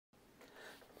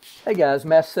Hey guys,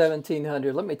 Math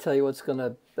 1700. Let me tell you what's going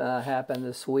to happen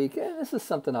this week. And this is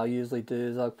something I'll usually do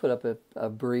is I'll put up a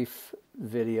brief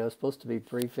video. It's supposed to be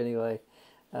brief anyway.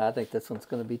 I think this one's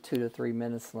going to be 2 to 3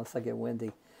 minutes unless I get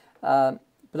windy. But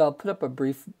I'll put up a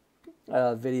brief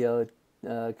video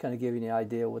kind of giving you an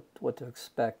idea what to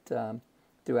expect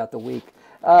throughout the week.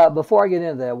 Before I get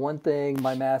into that, one thing,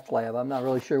 my math lab, I'm not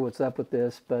really sure what's up with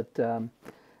this, but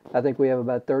I think we have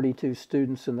about 32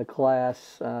 students in the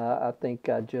class. I think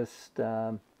I just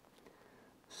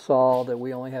saw that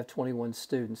we only have 21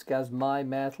 students. Guys, my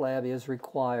math lab is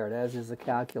required, as is the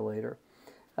calculator.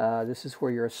 This is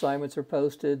where your assignments are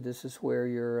posted. This is where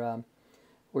your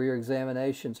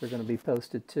examinations are going to be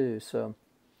posted too. So,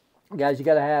 guys, you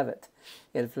got to have it.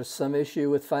 And if there's some issue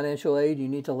with financial aid, you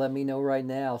need to let me know right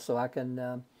now so I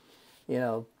can,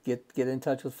 get in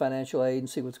touch with financial aid and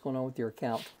see what's going on with your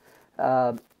account.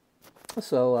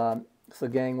 So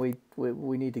gang, we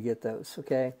need to get those,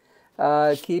 okay?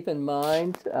 Keep in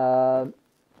mind that,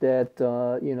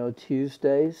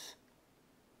 Tuesdays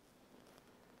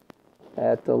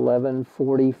at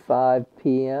 11:45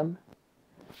 p.m.,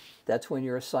 that's when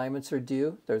your assignments are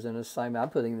due. There's an assignment. I'm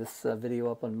putting this video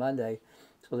up on Monday,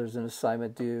 so there's an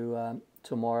assignment due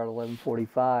tomorrow at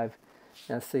 11:45.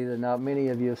 And I see that not many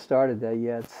of you have started that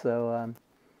yet, so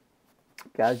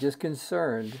guys, just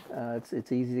concerned.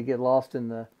 It's easy to get lost in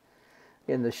the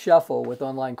shuffle with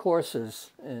online courses,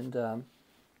 and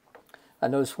I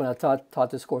noticed when I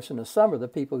taught this course in the summer, the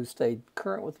people who stayed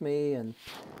current with me and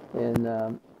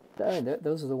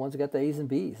those are the ones who got the A's and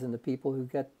B's, and the people who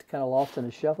got kind of lost in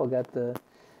the shuffle got the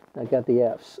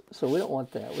F's. So we don't want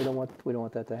that. We don't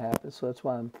want that to happen. So that's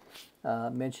why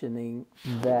I'm mentioning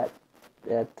that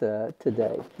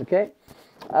today. Okay.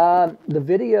 The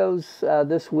videos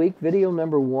this week, video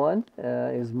number 1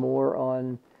 is more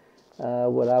on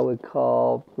what I would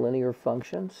call linear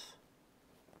functions.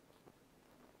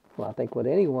 Well, I think what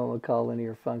anyone would call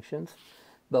linear functions,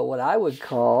 but what I would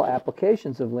call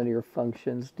applications of linear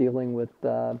functions dealing with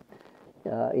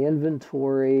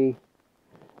inventory,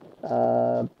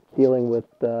 dealing with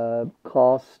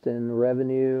cost and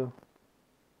revenue.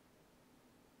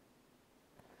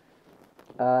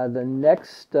 The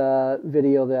next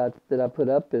video that I put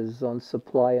up is on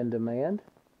supply and demand.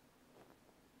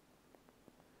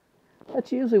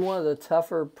 That's usually one of the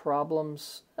tougher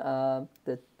problems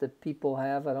that people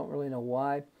have. I don't really know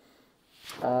why,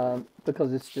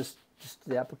 because it's just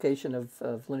the application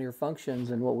of linear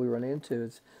functions, and what we run into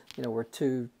is, where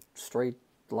two straight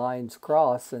lines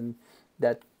cross, and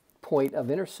that point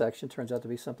of intersection turns out to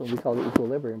be something we call the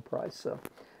equilibrium price. So,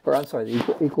 or I'm sorry,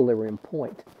 the equilibrium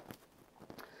point.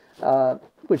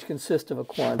 Which consists of a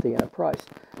quantity and a price.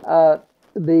 At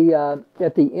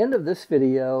the end of this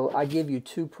video, I give you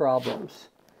 2 problems.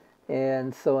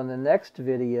 And so in the next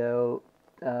video,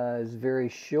 is very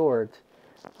short,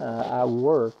 I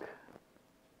work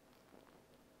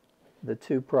the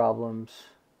 2 problems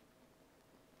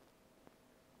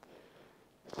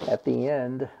at the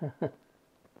end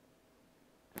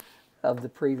of the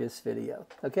previous video.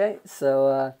 Okay,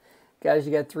 so guys,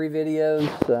 you got 3 videos.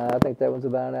 I think that one's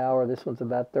about an hour. This one's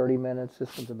about 30 minutes.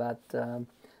 This one's about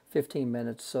 15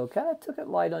 minutes. So kind of took it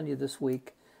light on you this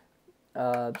week.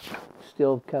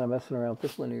 Still kind of messing around with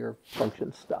this linear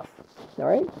function stuff. All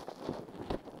right?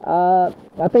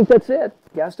 I think that's it.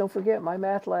 Guys, don't forget, my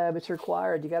math lab, it's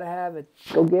required. You got to have it.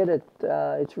 Go get it.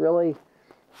 It's really,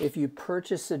 if you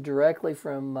purchase it directly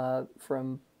from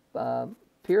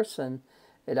Pearson,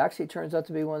 it actually turns out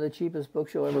to be one of the cheapest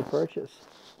books you'll ever purchase.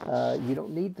 You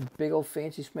don't need the big old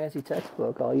fancy schmancy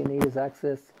textbook. All you need is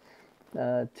access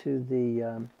to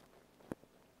the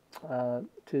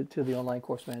online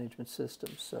course management system.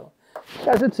 So,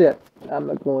 guys, that's it. I'm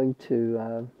not going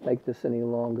to make this any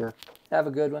longer. Have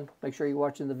a good one. Make sure you're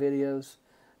watching the videos.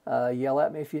 Yell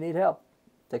at me if you need help.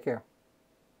 Take care.